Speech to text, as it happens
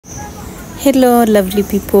Hello lovely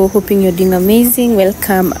people, hoping you're doing amazing.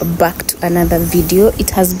 Welcome back to another video. It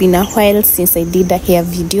has been a while since I did a hair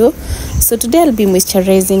video, so today I'll be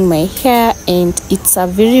moisturizing my hair, and it's a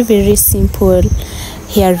very simple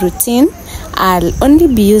hair routine. I'll only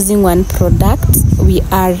be using one product. We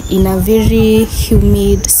are in a very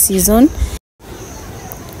humid season,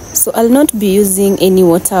 so I'll not be using any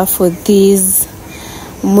water for this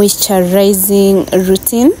moisturizing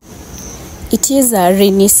routine. It is a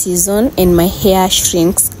rainy season and my hair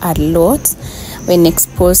shrinks a lot when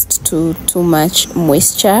exposed to too much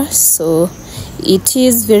moisture, so it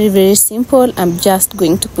is very simple. I'm just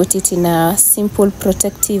going to put it in a simple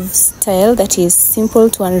protective style that is simple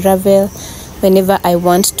to unravel whenever I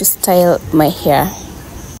want to style my hair.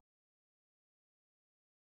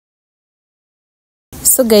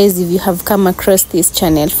 So guys, if you have come across this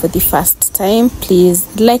channel for the first time,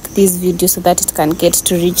 please like this video so that it can get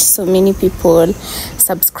to reach so many people.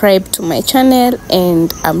 Subscribe to my channel,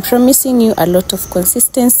 and I'm promising you a lot of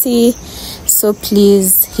consistency, so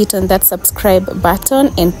please hit on that subscribe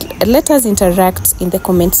button and let us interact in the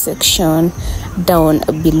comment section down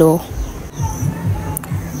below.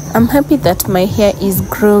 I'm happy that my hair is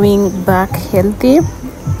growing back healthy.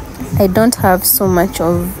 I don't have so much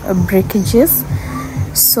of breakages.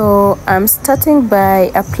 So I'm starting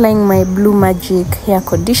by applying my Blue Magic hair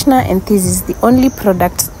conditioner, and this is the only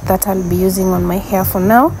product that I'll be using on my hair for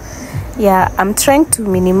now. Yeah, I'm trying to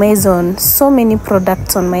minimize on so many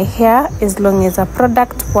products on my hair. As long as a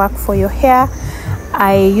product works for your hair,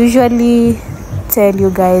 I usually tell you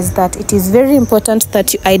guys that it is very important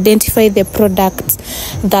that you identify the product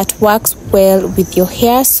that works well with your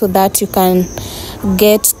hair so that you can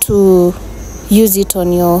get to use it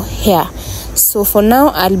on your hair. So for now,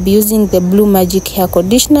 I'll be using the Blue Magic hair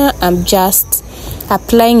conditioner. I'm just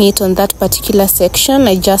applying it on that particular section.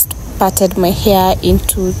 I just parted my hair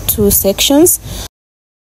into two sections.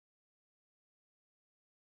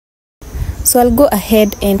 So I'll go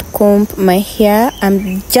ahead and comb my hair.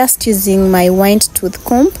 I'm just using my wide tooth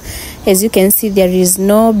comb. As you can see, there is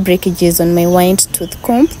no breakages on my wide tooth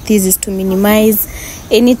comb. This is to minimize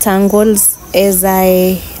any tangles as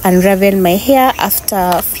I unravel my hair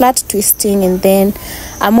after flat twisting. And then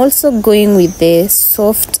I'm also going with the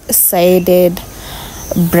soft sided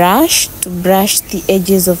brush to brush the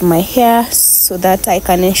edges of my hair so that I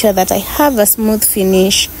can ensure that I have a smooth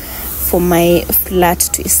finish for my flat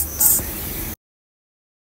twists.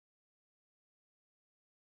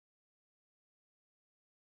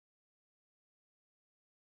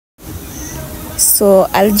 So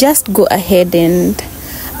I'll just go ahead and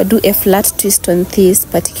do a flat twist on this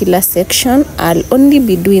particular section. I'll only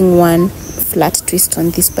be doing one flat twist on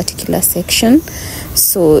this particular section,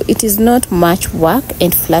 so it is not much work,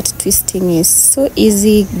 and flat twisting is so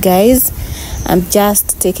easy, guys. I'm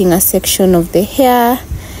just taking a section of the hair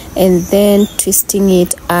and then twisting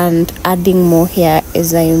it and adding more hair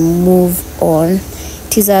as I move on.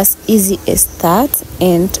 It is as easy as that,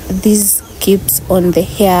 and this keeps on the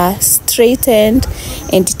hair straightened,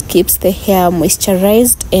 and it keeps the hair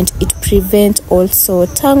moisturized, and it prevents also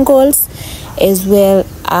tangles as well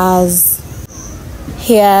as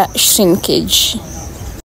hair shrinkage.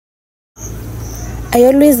 I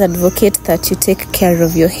always advocate that you take care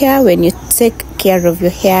of your hair. When you take care of your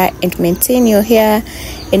hair and maintain your hair,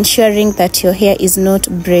 ensuring that your hair is not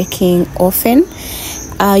breaking often,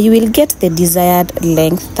 you will get the desired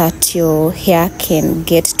length that your hair can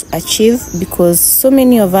get to achieve, because so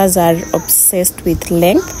many of us are obsessed with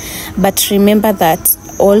length. But remember that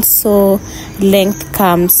also length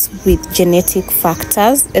comes with genetic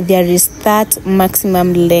factors. There is that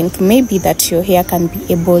maximum length maybe that your hair can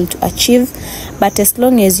be able to achieve, but as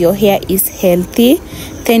long as your hair is healthy,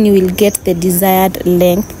 then you will get the desired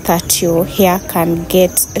length that your hair can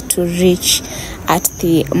get to reach at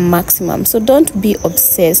the maximum. So don't be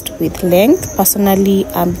obsessed with length. Personally,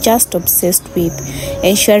 I'm just obsessed with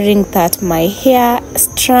ensuring that my hair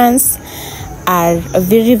strands are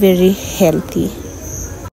very healthy.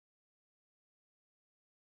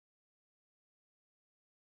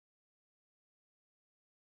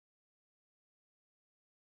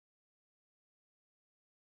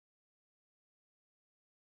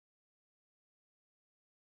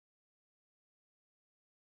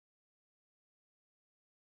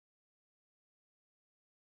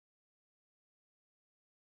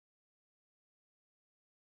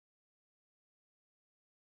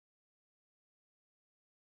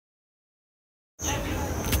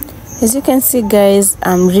 As you can see, guys,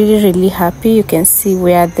 I'm really happy. You can see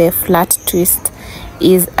where the flat twist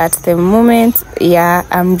is at the moment. Yeah,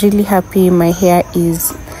 I'm really happy. My hair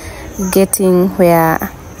is getting where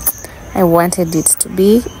I wanted it to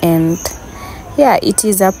be. And yeah, it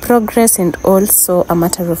is a progress and also a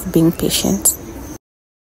matter of being patient.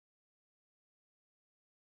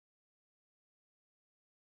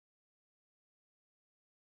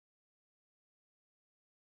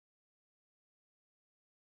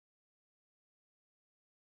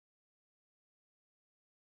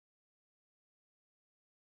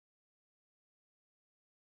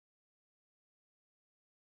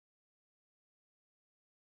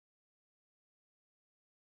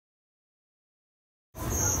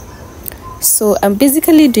 So I'm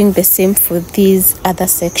basically doing the same for this other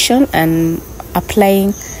section, and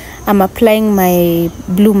I'm applying my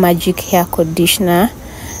Blue Magic hair conditioner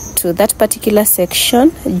to that particular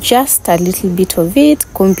section, just a little bit of it,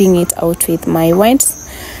 combing it out with my white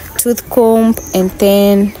tooth comb, and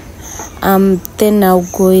then now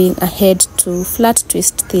going ahead to flat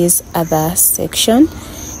twist this other section,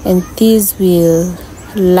 and this will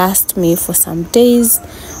last me for some days.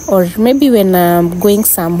 Or maybe when I'm going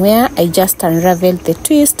somewhere, I just unravel the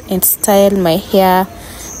twist and style my hair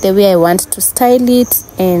the way I want to style it,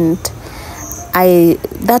 and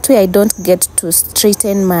that way I don't get to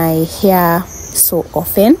straighten my hair so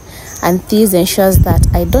often, and this ensures that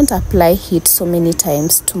I don't apply heat so many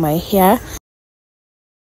times to my hair,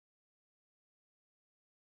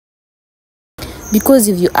 because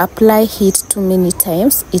if you apply heat too many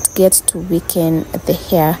times, it gets to weaken the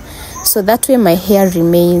hair. So that way my hair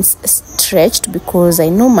remains stretched, because I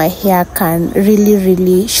know my hair can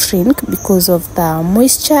really shrink because of the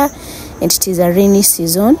moisture, and it is a rainy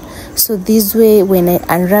season. So this way, when I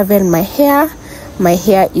unravel my hair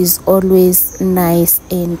is always nice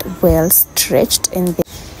and well stretched, and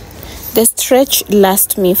the stretch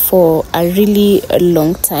lasts me for a really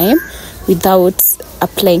long time without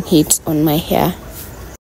applying heat on my hair.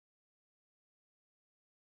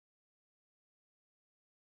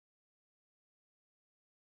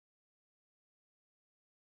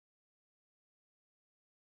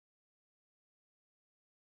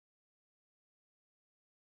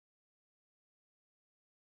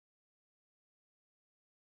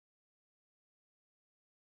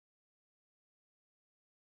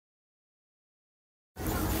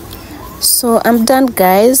 So I'm done,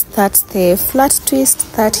 guys. That's the flat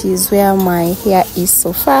twist. That is where my hair is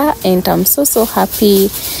so far, and I'm so happy.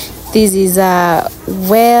 This is a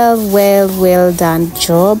well done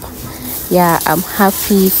job. Yeah, I'm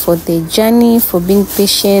happy for the journey, for being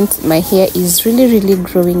patient. My hair is really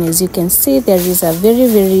growing. As you can see, there is a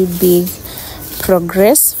very big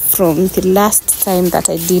progress from the last time that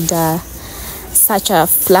I did such a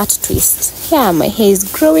flat twist. Yeah, my hair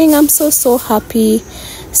is growing. I'm so happy.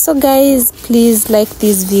 So guys, please like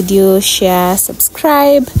this video, share,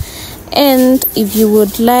 subscribe, and if you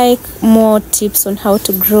would like more tips on how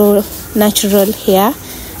to grow natural hair,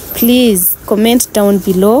 please comment down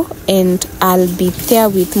below, and I'll be there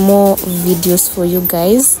with more videos for you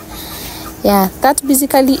guys. Yeah, that's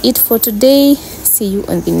basically it for today. See you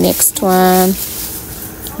on the next one.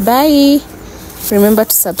 Bye. Remember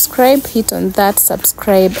to subscribe, hit on that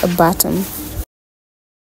subscribe button.